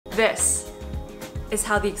This is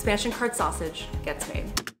how the expansion card sausage gets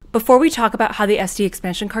made. Before we talk about how the SD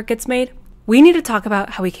expansion card gets made, we need to talk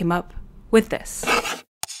about how we came up with this.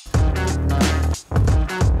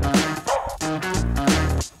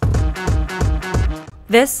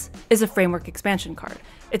 This is a Framework expansion card.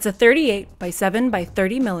 It's a 38 by 7 by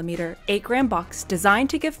 30 millimeter 8-gram box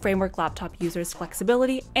designed to give Framework laptop users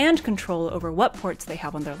flexibility and control over what ports they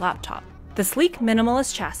have on their laptop. The sleek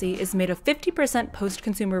minimalist chassis is made of 50%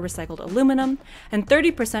 post-consumer recycled aluminum and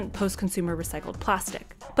 30% post-consumer recycled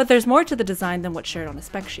plastic. But there's more to the design than what's shared on a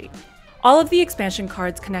spec sheet. All of the expansion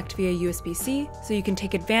cards connect via USB-C, so you can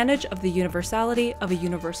take advantage of the universality of a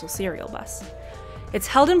universal serial bus. It's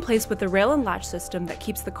held in place with a rail and latch system that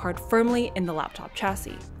keeps the card firmly in the laptop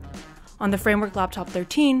chassis. On the Framework Laptop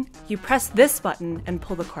 13, you press this button and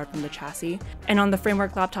pull the card from the chassis, and on the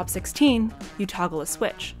Framework Laptop 16, you toggle a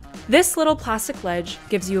switch. This little plastic ledge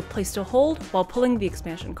gives you a place to hold while pulling the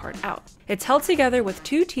expansion card out. It's held together with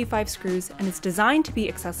 2 T5 screws and is designed to be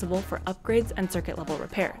accessible for upgrades and circuit level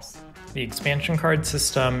repairs. The expansion card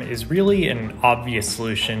system is really an obvious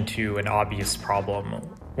solution to an obvious problem.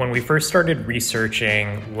 When we first started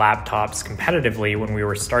researching laptops competitively when we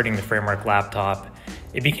were starting the Framework laptop,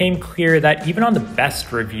 it became clear that even on the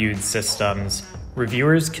best reviewed systems,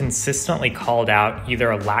 reviewers consistently called out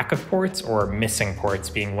either a lack of ports or missing ports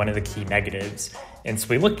being one of the key negatives. And so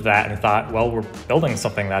we looked at that and thought, well, we're building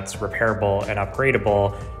something that's repairable and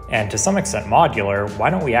upgradable and to some extent modular. Why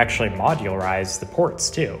don't we actually modularize the ports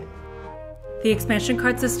too? The expansion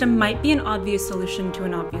card system might be an obvious solution to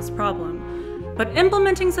an obvious problem, but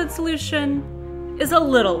implementing said solution is a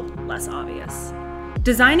little less obvious.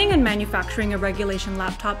 Designing and manufacturing a regulation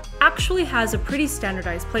laptop actually has a pretty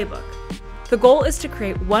standardized playbook. The goal is to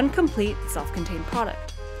create one complete, self-contained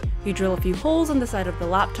product. You drill a few holes on the side of the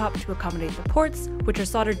laptop to accommodate the ports, which are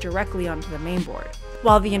soldered directly onto the mainboard.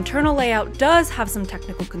 While the internal layout does have some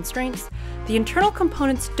technical constraints, the internal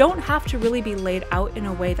components don't have to really be laid out in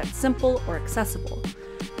a way that's simple or accessible.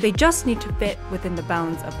 They just need to fit within the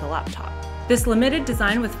bounds of the laptop. This limited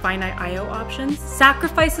design with finite I/O options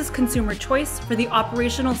sacrifices consumer choice for the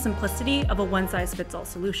operational simplicity of a one-size-fits-all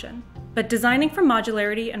solution. But designing for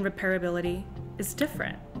modularity and repairability is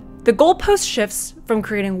different. The goalpost shifts from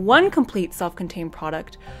creating one complete self-contained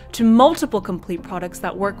product to multiple complete products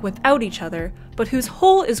that work without each other, but whose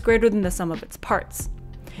whole is greater than the sum of its parts.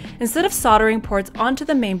 Instead of soldering ports onto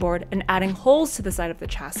the mainboard and adding holes to the side of the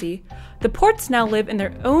chassis, the ports now live in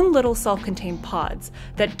their own little self-contained pods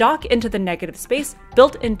that dock into the negative space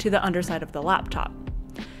built into the underside of the laptop.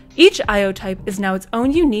 Each I/O type is now its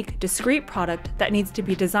own unique, discrete product that needs to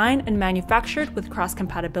be designed and manufactured with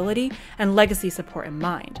cross-compatibility and legacy support in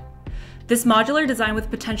mind. This modular design with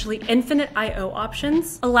potentially infinite I/O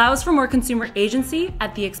options allows for more consumer agency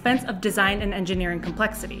at the expense of design and engineering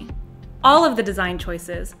complexity. All of the design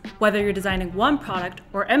choices, whether you're designing one product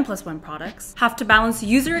or N+1 products, have to balance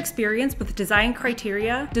user experience with design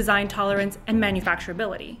criteria, design tolerance, and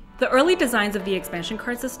manufacturability. The early designs of the expansion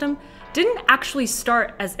card system didn't actually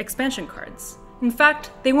start as expansion cards. In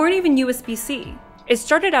fact, they weren't even USB-C. It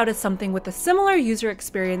started out as something with a similar user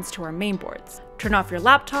experience to our mainboards. Turn off your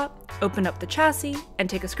laptop, open up the chassis, and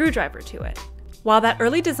take a screwdriver to it. While that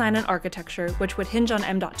early design and architecture, which would hinge on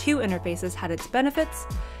M.2 interfaces, had its benefits,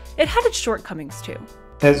 it had its shortcomings too.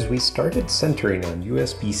 As we started centering on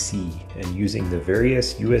USB-C and using the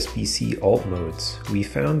various USB-C alt modes, we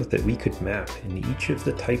found that we could map in each of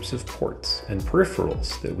the types of ports and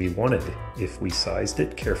peripherals that we wanted if we sized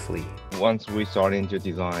it carefully. Once we started to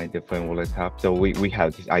design the Framework laptop, so we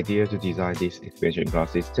had this idea to design this expansion card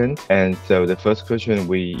system. And so the first question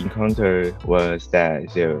we encountered was that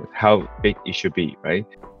how big it should be, right?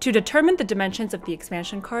 To determine the dimensions of the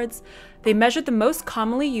expansion cards, they measured the most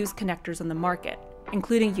commonly used connectors on the market,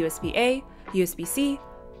 including USB-A, USB-C,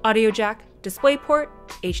 audio jack, DisplayPort,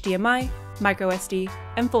 HDMI, microSD,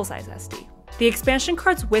 and full-size SD. The expansion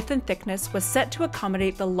card's width and thickness was set to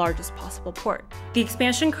accommodate the largest possible port. The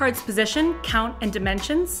expansion card's position, count, and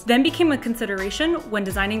dimensions then became a consideration when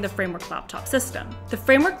designing the Framework laptop system. The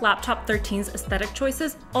Framework Laptop 13's aesthetic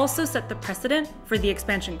choices also set the precedent for the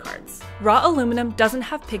expansion cards. Raw aluminum doesn't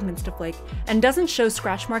have pigments to flake and doesn't show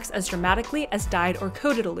scratch marks as dramatically as dyed or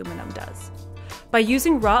coated aluminum does. By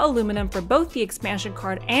using raw aluminum for both the expansion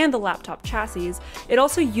card and the laptop chassis, it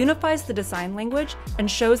also unifies the design language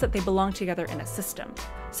and shows that they belong together in a system.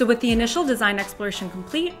 So with the initial design exploration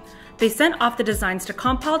complete, they sent off the designs to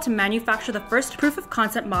Compal to manufacture the first proof of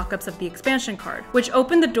concept mockups of the expansion card, which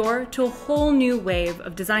opened the door to a whole new wave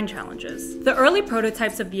of design challenges. The early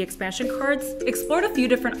prototypes of the expansion cards explored a few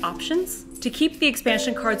different options to keep the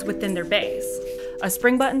expansion cards within their bays. a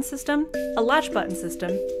spring button system, a latch button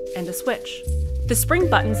system, and a switch. The spring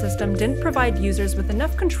button system didn't provide users with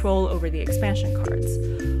enough control over the expansion cards.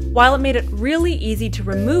 While it made it really easy to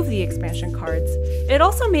remove the expansion cards, it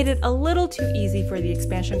also made it a little too easy for the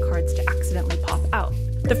expansion cards to accidentally pop out.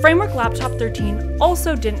 The Framework Laptop 13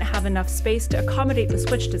 also didn't have enough space to accommodate the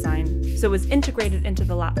switch design, so it was integrated into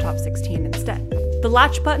the Laptop 16 instead. The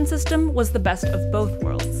latch button system was the best of both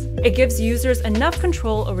worlds. It gives users enough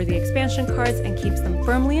control over the expansion cards and keeps them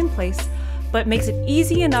firmly in place, but makes it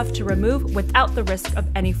easy enough to remove without the risk of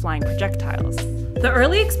any flying projectiles. The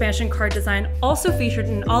early expansion card design also featured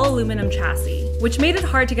an all-aluminum chassis, which made it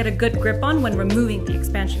hard to get a good grip on when removing the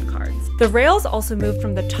expansion cards. The rails also moved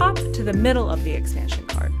from the top to the middle of the expansion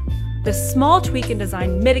card. This small tweak in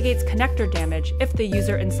design mitigates connector damage if the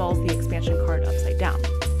user installs the expansion card upside down.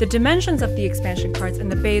 The dimensions of the expansion cards in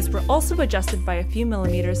the bays were also adjusted by a few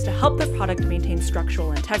millimeters to help the product maintain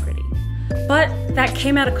structural integrity. But that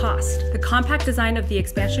came at a cost. The compact design of the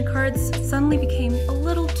expansion cards suddenly became a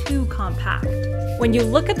little too compact. When you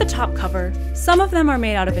look at the top cover, some of them are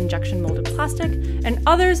made out of injection molded plastic, and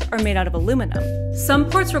others are made out of aluminum. Some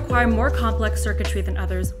ports require more complex circuitry than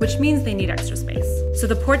others, which means they need extra space. So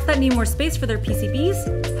the ports that need more space for their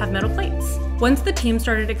PCBs have metal plates. Once the team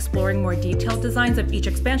started exploring more detailed designs of each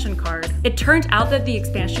expansion card, it turned out that the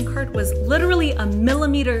expansion card was literally a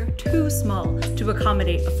millimeter too small to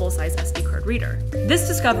accommodate a full-size SD card reader. This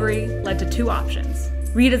discovery led to two options: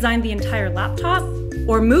 redesign the entire laptop,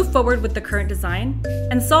 or move forward with the current design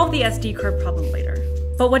and solve the SD card problem later.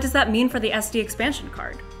 But what does that mean for the SD expansion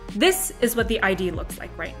card? This is what the ID looks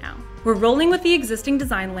like right now. We're rolling with the existing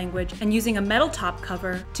design language and using a metal top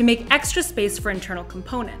cover to make extra space for internal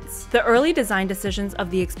components. The early design decisions of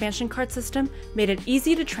the expansion card system made it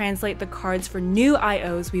easy to translate the cards for new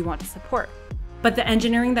IOs we want to support. But the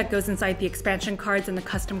engineering that goes inside the expansion cards and the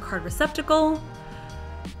custom card receptacle,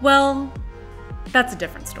 well, that's a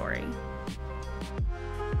different story.